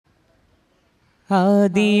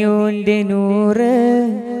ആദിയോന്റെ നൂറ്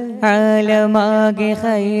ആലമാകെ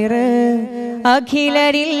ഖൈറ്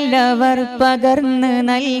അഖിലരില്ലവർ പകർന്ന്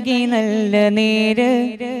നൽകി നല്ല നേര്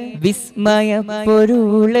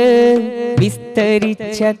വിസ്മയപ്പൊരുള്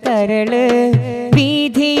വിസ്തരിച്ച കരള്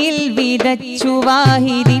വീതിയിൽ വിതച്ചു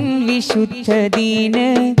വാഹിദിൻ വിശുദ്ധദീന്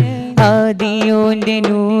ആദിയോന്റെ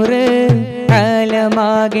നൂറ്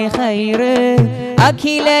ആലമാകെ ഖൈറ്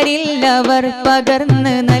അഖിലരില്ലവർ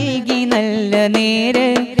പകർന്ന് നൽകി നല്ല നേര്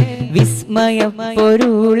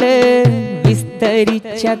വിസ്മയപ്പൊരുള്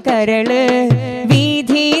വിസ്തരിച്ച കരള്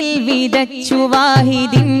വീതിയിൽ വിതച്ചു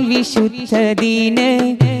വാഹിദിൻ വിശുദ്ധദീന്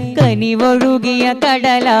കനിവൊഴുകിയ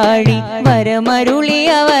കടലാഴി വരമരുളിയ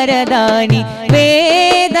വരദാനി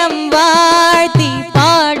വേദം വാഴ്ത്തി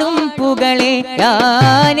പാടും പുകളെ യാ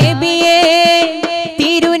നബിയേ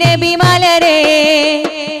തിരുനബി മലരേ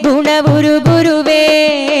ഗുണവുരു ഗുരുവേ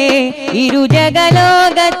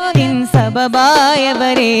ഇരുജഗലോകത്തിൻ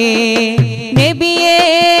സബബായവരേ നബിയേ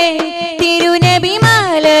തിരുനബി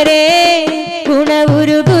മലരേ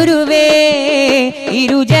ഗുണവുരു ഗുരുവേ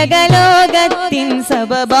ഇരുജഗലോകത്തിൻ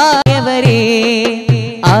സബബായവരേ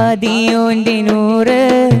ആദിയോന്റെ നൂറ്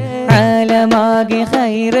ആലമാകെ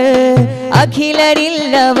ഖൈറ്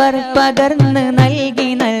അഖിലരില്ലവർ പകർന്ന് നൽകി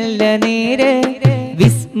നല്ല നേര്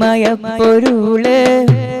വിസ്മയപ്പൊരുള്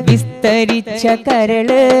വിസ്തരിച്ച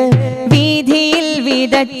കരള് വീതിയിൽ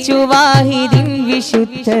വിതച്ചു വാഹിദിൻ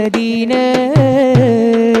വിശുദ്ധദീന്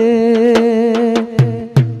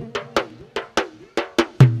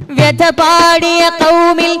വ്യഥ പാടിയ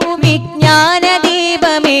കൗമിൽ വിജ്ഞാന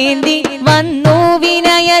ദീപമേന്തി വന്നു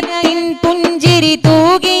വിനയത്തിൻ പുഞ്ചിരി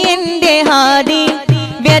തൂകി എന്റെ ഹാദി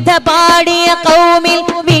വ്യഥ പാടിയ കൗമിൽ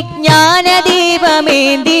വിജ്ഞാന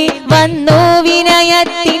ദീപമേന്തി വന്നു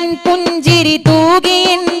വിനയത്തിൻ പുഞ്ചിരി തൂകി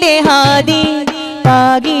എന്റെ ഹാദി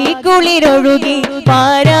പാകി കുളിരൊഴുകി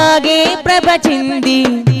പാരാകെ പ്രഭ ചിന്തി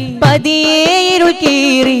പതിയെ ഇരുൾ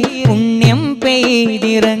കീറി പുണ്യം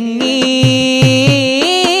പെയ്തിറങ്ങി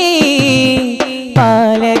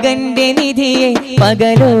പാലകന്റെ നിധിയെ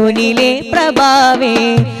പകലോനിലെ പ്രഭാവേ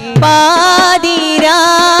പാതിരാവിൻ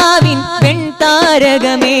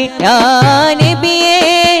പെൺതാരകമേ യാ നബിയേ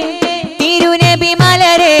തിരുനബി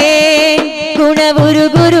മലരേ ഗുണവുരു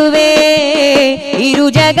ഗുരുവേ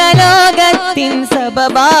ഇരുജഗലോകത്തിൻ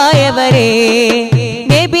സബബായവരേ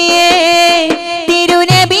നബിയേ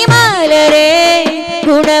തിരുനബി മലരേ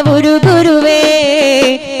ഗുണവുരു ഗുരുവേ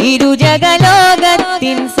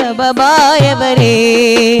ഇരുജഗലോകത്തിൻ സബബായവരേ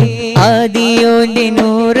ആദിയോന്റെ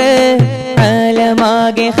നൂറ്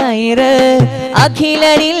ആലമാകെ ഖൈറ്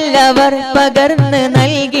അഖിലരില്ലവർ പകർന്ന്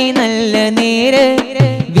നൽകി നല്ല നേര്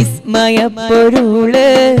വിസ്മയപ്പൊരുള്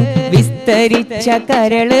വിസ്തരിച്ച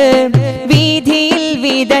കരള് വീതിയിൽ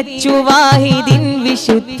വിതച്ചു വാഹിദിൻ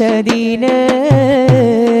വിശുദ്ധദീന്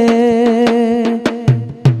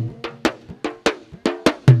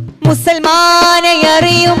മുസൽമാനെ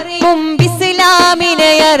അറിയും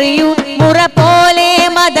മുമ്പിസ്ലാമിനെ അറിയൂ മുറ പോലെ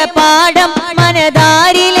മതപാഠം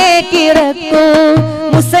മനതാരിലേക്കിറക്കൂ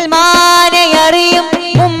മുസൽമാനെ അറിയും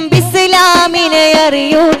മുമ്പിസ്ലാമിനെ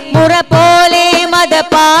അറിയൂ മുറ പോലെ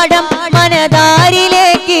മതപാഠം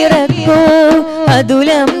മനതാരിലേക്കിറക്കൂ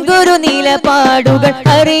അതുലം ഗുരു നിലപാടുകൾ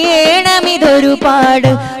അറിയണമിതൊരു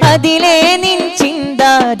പാട് അതിലെ നിൻ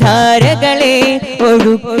ചിന്താധാരകളെ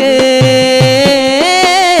ഒഴുക്ക്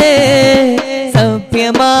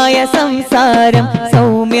സൗമ്യമായ സംസാരം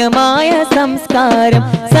സൗമ്യമായ സംസ്കാരം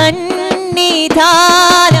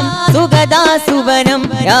സന്നിധാനം സുഗദാസുവനം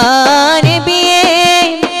യാ നബിയേ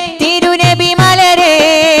തിരുനബി മലരേ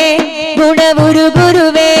ഗുണവുരു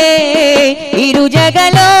ഗുരുവേ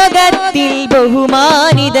ഇരുജഗലോകത്തിൽ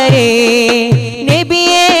ബഹുമാനിതരേ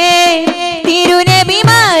നബിയേ തിരുനബി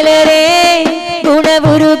മലരേ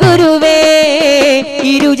ഗുണവുരു ഗുരുവേ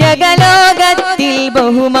ഇരുജഗലോകത്തിൽ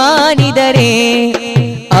ബഹുമാനിതരേ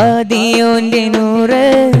ആദിയോന്റെ നൂറ്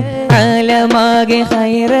ആലമാകെ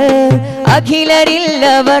ഖൈറ്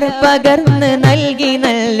അഖിലരില്ലവർ പകർന്ന് നൽകി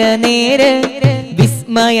നല്ല നേര്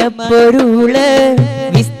വിസ്മയപ്പൊരുള്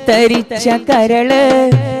വിസ്തരിച്ച കരള്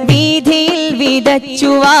വീതിയിൽ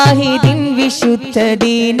വിതച്ചു വാഹിദിൻ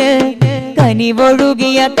വിശുദ്ധദീന്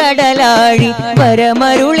കനിവൊഴുകിയ കടലാഴി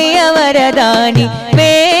വരമരുളിയ വരദാനി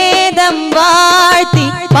വേദം വാഴ്ത്തി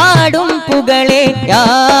പാടും പുകളെ യാ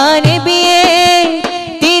നബിയേ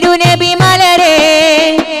തിരുനബി മലരേ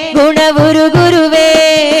ഗുണവുരു ഗുരുവേ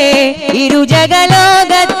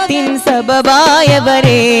ഇരുജഗലോകത്തിൻ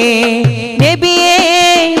സബബായവരേ നബിയേ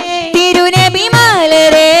തിരുനബി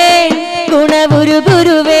മലരേ ഗുണവുരു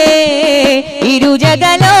ഗുരുവേ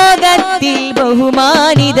ഇരുജഗലോകത്തിൽ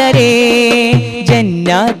ബഹുമാനിതരേ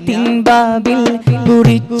ജന്നാത്തിൻ ബാബിൽ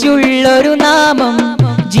കുറിച്ചുള്ളൊരു നാമം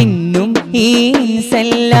ജിന്നും ഈ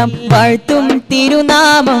ഈൻസെല്ലാം വാഴ്ത്തും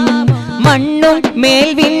തിരുനാമം മണ്ണും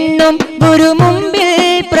മേൽവിണ്ണും ഗുരുമുമ്പിൽ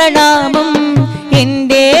പ്രണാമം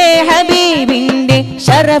എന്റെ ഹബീബിന്റെ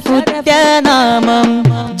ശറഫുറ്റ നാമം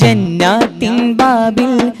ജന്നാത്തിൻ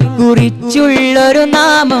ബാബിൽ കുറിച്ചുള്ളൊരു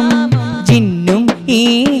നാമം ജിന്നും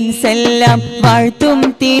ഈൻസെല്ലാം വാഴ്ത്തും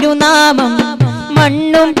തിരുനാമം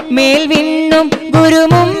മണ്ണും മേൽവിണ്ണും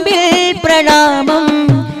ഗുരുമുമ്പിൽ പ്രണാമം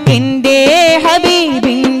എന്റെ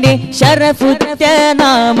ഹബീബിന്റെ ശറഫുറ്റ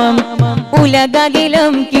നാമം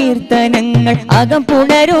ഉലകകിലും കീർത്തനങ്ങൾ അകം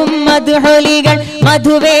പുണരും മധുഹൊലികൾ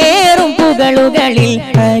മധുവേറും പുകളുകളിൽ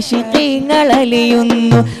ആശിഖീങ്ങൾ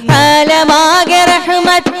അലിയുന്നു ആലമാകെ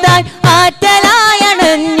റഹ്മത്താൽ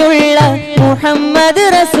ആറ്റലായണഞ്ഞുള്ള മുഹമ്മദ്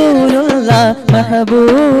റസൂലുള്ളാഹ്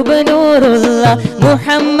മഹബൂബ് നൂറുള്ളാഹ്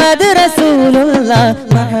മുഹമ്മദ് റസൂലുള്ളാഹ്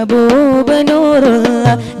മഹബൂബ്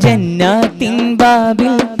നൂറുള്ളാഹ് ജന്നാത്തിൻ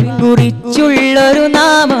ബാബിൽ കുറിച്ചുള്ളൊരു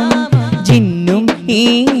നാമം ജിന്നും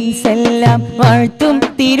ഈൻസെല്ലാം വാഴ്ത്തും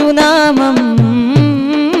തിരുനാമം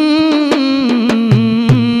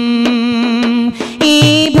ഈ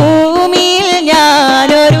ഭൂമിയിൽ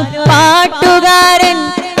ഞാനൊരു പാട്ടുകാരൻ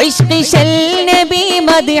ഇഷ്ഖിൽ നബി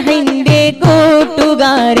മദ്ഹിന്റെ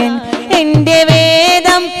കൂട്ടുകാരൻ എന്റെ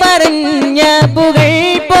വേദം പറഞ്ഞ പുകൾ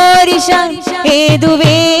പോരിശാൻ ഏതു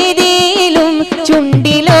വേദിയിലും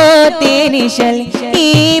ചുണ്ടിലോ തേനിശൽ ഈ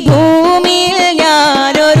ഭൂമിയിൽ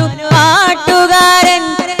ഞാനൊരു പാട്ടുകാരൻ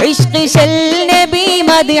ഇഷ്ഖിൽ നബി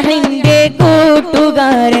മദ്ഹിന്റെ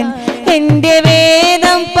കൂട്ടുകാരൻ എന്റെ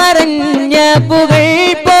വേദം പറഞ്ഞ പുകൾ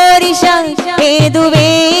പോരിശാൻ ഏതു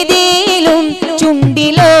വേദിയിലും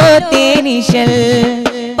ചുണ്ടിലോ തേനിശൽ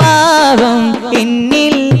പാവം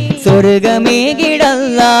എന്നിൽ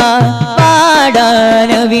സ്വർഗമേകിടല്ല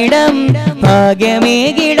പാടാനവിടം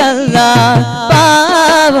ഭാഗ്യമേകിടല്ല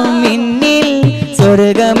പാവം എന്നിൽ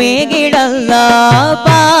സ്വർഗമേകിടല്ല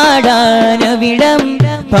പാടാനവിടം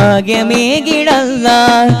ഭാഗ്യമേകിടല്ല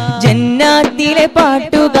ജന്നാത്തിലെ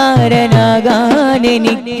പാട്ടുകാരനാകാൻ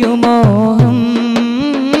എനിക്കു മോഹം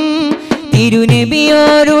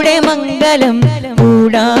തിരുനബിയോരുടെ മംഗലം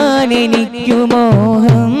കൂടാൻ എനിക്കു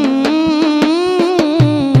മോഹം